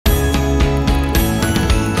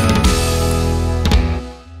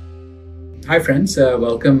Hi friends,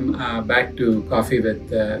 welcome back to Coffee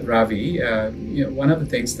with Ravi. One of the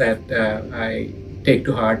things that I take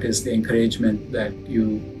to heart is the encouragement that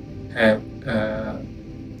you have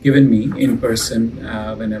given me in person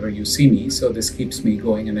whenever you see me. So this keeps me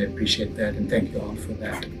going and I appreciate that and thank you all for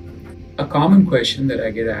that. A common question that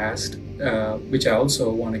I get asked, which I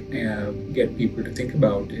also want to get people to think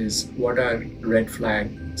about, is what are red flag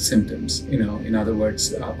symptoms? In other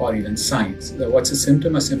words, or even signs. What's a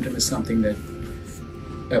symptom? A symptom is something that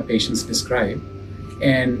patients describe.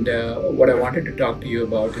 And what I wanted to talk to you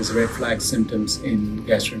about is red flag symptoms in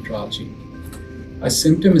gastroenterology. A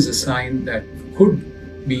symptom is a sign that could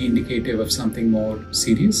be indicative of something more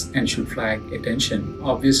serious and should flag attention.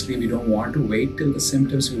 Obviously, we don't want to wait till the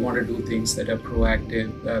symptoms. We want to do things that are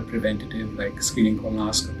proactive, preventative, like screening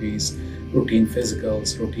colonoscopies, routine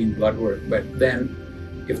physicals, routine blood work. But then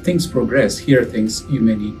if things progress, here are things you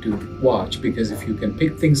may need to watch, because if you can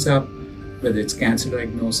pick things up, whether it's cancer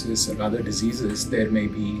diagnosis or other diseases, there may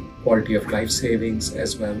be quality of life savings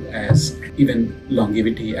as well as even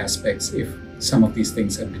longevity aspects if some of these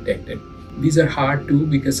things are detected. These are hard too,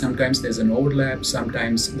 because sometimes there's an overlap.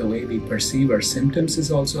 Sometimes the way we perceive our symptoms is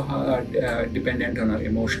also dependent on our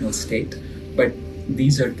emotional state. But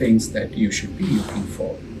these are things that you should be looking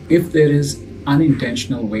for. If there is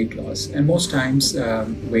unintentional weight loss, and most times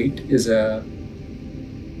weight is a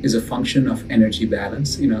function of energy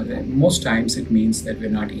balance. Most times it means that we're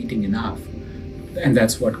not eating enough, and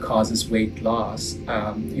that's what causes weight loss.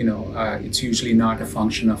 It's usually not a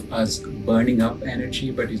function of us burning up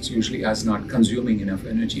energy, but it's usually us not consuming enough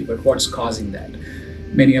energy. But what's causing that?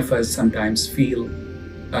 Many of us sometimes feel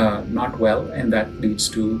not well, and that leads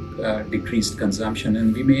to decreased consumption,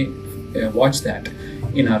 and we may watch that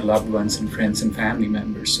in our loved ones and friends and family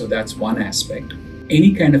members. So that's one aspect.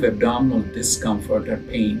 Any kind of abdominal discomfort or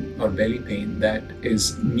pain or belly pain that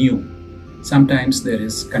is new. Sometimes there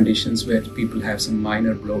is conditions where people have some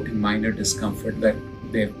minor bloating, minor discomfort that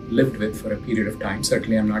they've lived with for a period of time.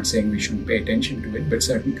 Certainly, I'm not saying we shouldn't pay attention to it,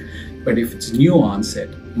 but if it's new onset,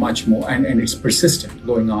 much more, and it's persistent,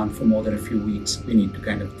 going on for more than a few weeks, we need to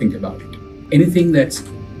kind of think about it. Anything that's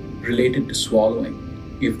related to swallowing.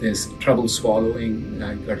 If there's trouble swallowing,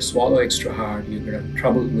 you've got to swallow extra hard, you've got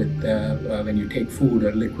trouble with when you take food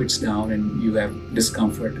or liquids down and you have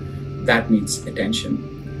discomfort, that needs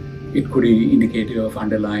attention. It could be indicative of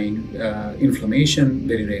underlying inflammation,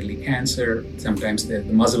 very rarely cancer. Sometimes the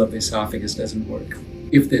muzzle of the esophagus doesn't work.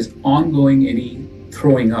 If there's ongoing any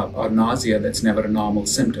throwing up or nausea, that's never a normal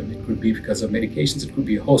symptom. It could be because of medications, it could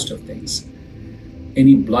be a host of things.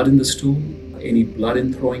 Any blood in the stool, any blood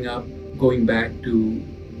in throwing up, going back to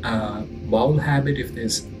bowel habit, if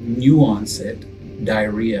there's new onset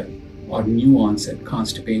diarrhea or new onset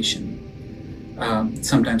constipation,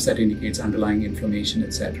 sometimes that indicates underlying inflammation,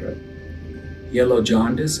 etc. Yellow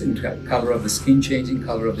jaundice, in color of the skin changing,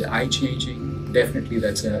 color of the eye changing, definitely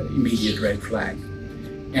that's an immediate red flag.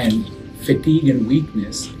 And fatigue and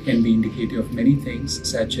weakness can be indicative of many things,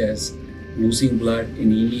 such as losing blood,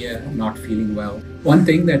 anemia, not feeling well. One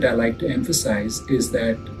thing that I like to emphasize is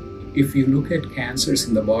that if you look at cancers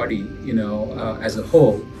in the body, as a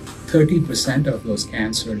whole, 30% of those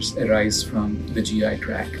cancers arise from the GI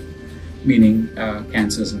tract, meaning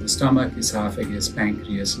cancers of the stomach, esophagus,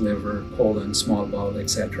 pancreas, liver, colon, small bowel,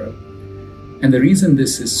 etc. And the reason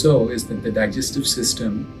this is so is that the digestive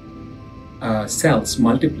system cells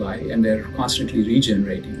multiply and they're constantly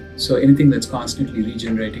regenerating. So anything that's constantly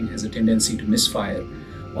regenerating has a tendency to misfire,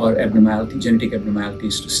 or genetic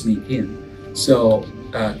abnormalities to sneak in. So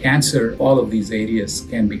cancer, all of these areas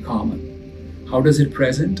can be common. How does it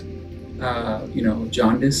present?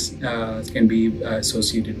 Jaundice can be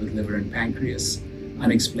associated with liver and pancreas.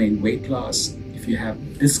 Unexplained weight loss. If you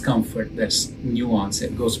have discomfort that's new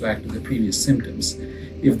onset, goes back to the previous symptoms.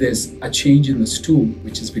 If there's a change in the stool,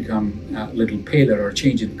 which has become a little paler, or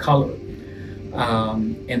change in color.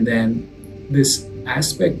 And then this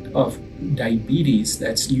aspect of diabetes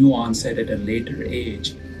that's new onset at a later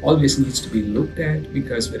age always needs to be looked at,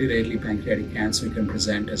 because very rarely pancreatic cancer can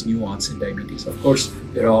present as new onset diabetes. Of course,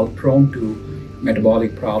 we're all prone to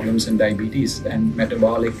metabolic problems and diabetes, and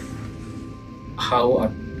metabolic, how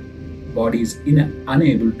our body is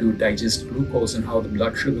unable to digest glucose and how the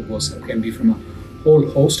blood sugar goes up, can be from a whole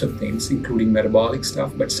host of things, including metabolic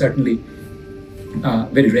stuff, but certainly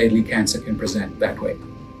very rarely cancer can present that way.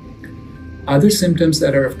 Other symptoms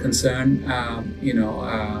that are of concern,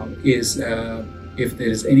 is if there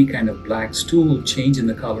is any kind of black stool, change in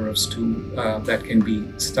the color of stool, that can be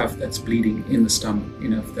stuff that's bleeding in the stomach.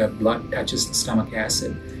 If the blood touches the stomach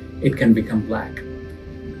acid, it can become black.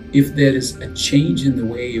 if there is a change in the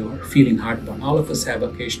way you're feeling heartburn, all of us have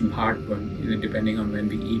occasional heartburn, depending on when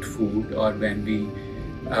we eat food or when we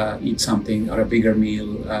eat something or a bigger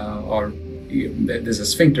meal, or there's a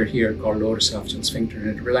sphincter here called lower esophageal sphincter,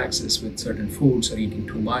 and it relaxes with certain foods or eating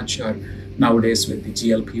too much, or nowadays with the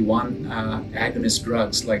GLP-1 agonist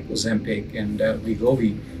drugs like Ozempic and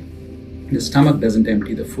Wegovy, the stomach doesn't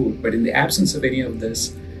empty the food. But in the absence of any of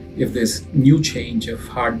this, if there's new change of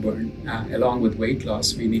heartburn along with weight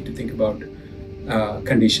loss, we need to think about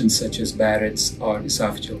conditions such as Barrett's or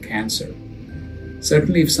esophageal cancer.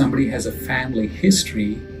 Certainly, if somebody has a family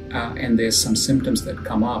history and there's some symptoms that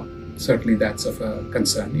come up, certainly that's of a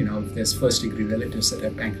concern. If there's first-degree relatives that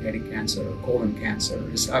have pancreatic cancer or colon cancer or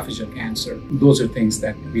esophageal cancer, those are things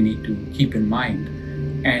that we need to keep in mind.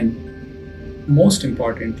 And most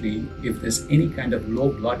importantly, if there's any kind of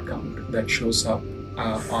low blood count that shows up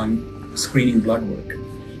on screening blood work,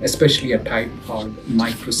 especially a type called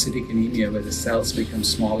microcytic anemia, where the cells become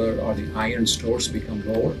smaller or the iron stores become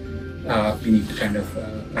lower, we need to kind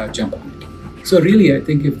of jump on it. So really, I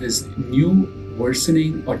think if there's new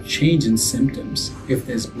worsening or change in symptoms, if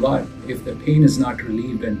there's blood, if the pain is not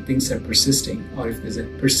relieved and things are persisting, or if there's a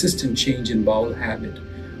persistent change in bowel habit,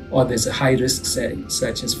 or there's a high risk setting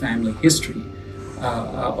such as family history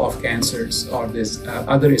of cancers, or there's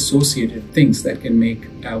other associated things that can make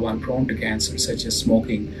one prone to cancer, such as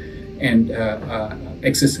smoking and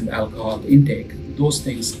excessive alcohol intake, those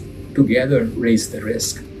things together raise the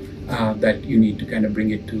risk that you need to kind of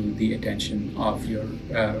bring it to the attention of your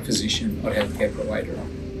physician or healthcare provider.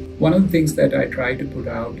 One of the things that I try to put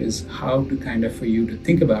out is how to kind of for you to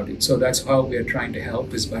think about it. So that's how we are trying to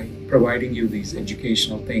help, is by providing you these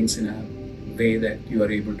educational things in a way that you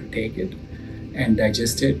are able to take it and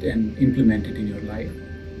digest it and implement it in your life.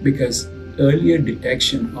 Because earlier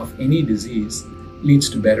detection of any disease leads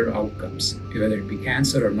to better outcomes, whether it be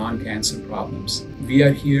cancer or non-cancer problems. We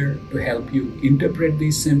are here to help you interpret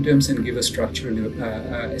these symptoms and give a structural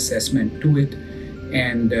assessment to it.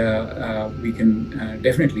 And we can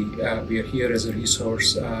definitely, we are here as a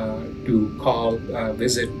resource to call,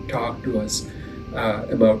 visit, talk to us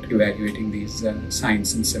about evaluating these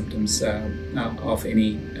signs and symptoms of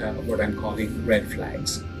any what I'm calling red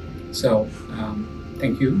flags. So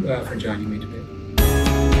thank you for joining me today.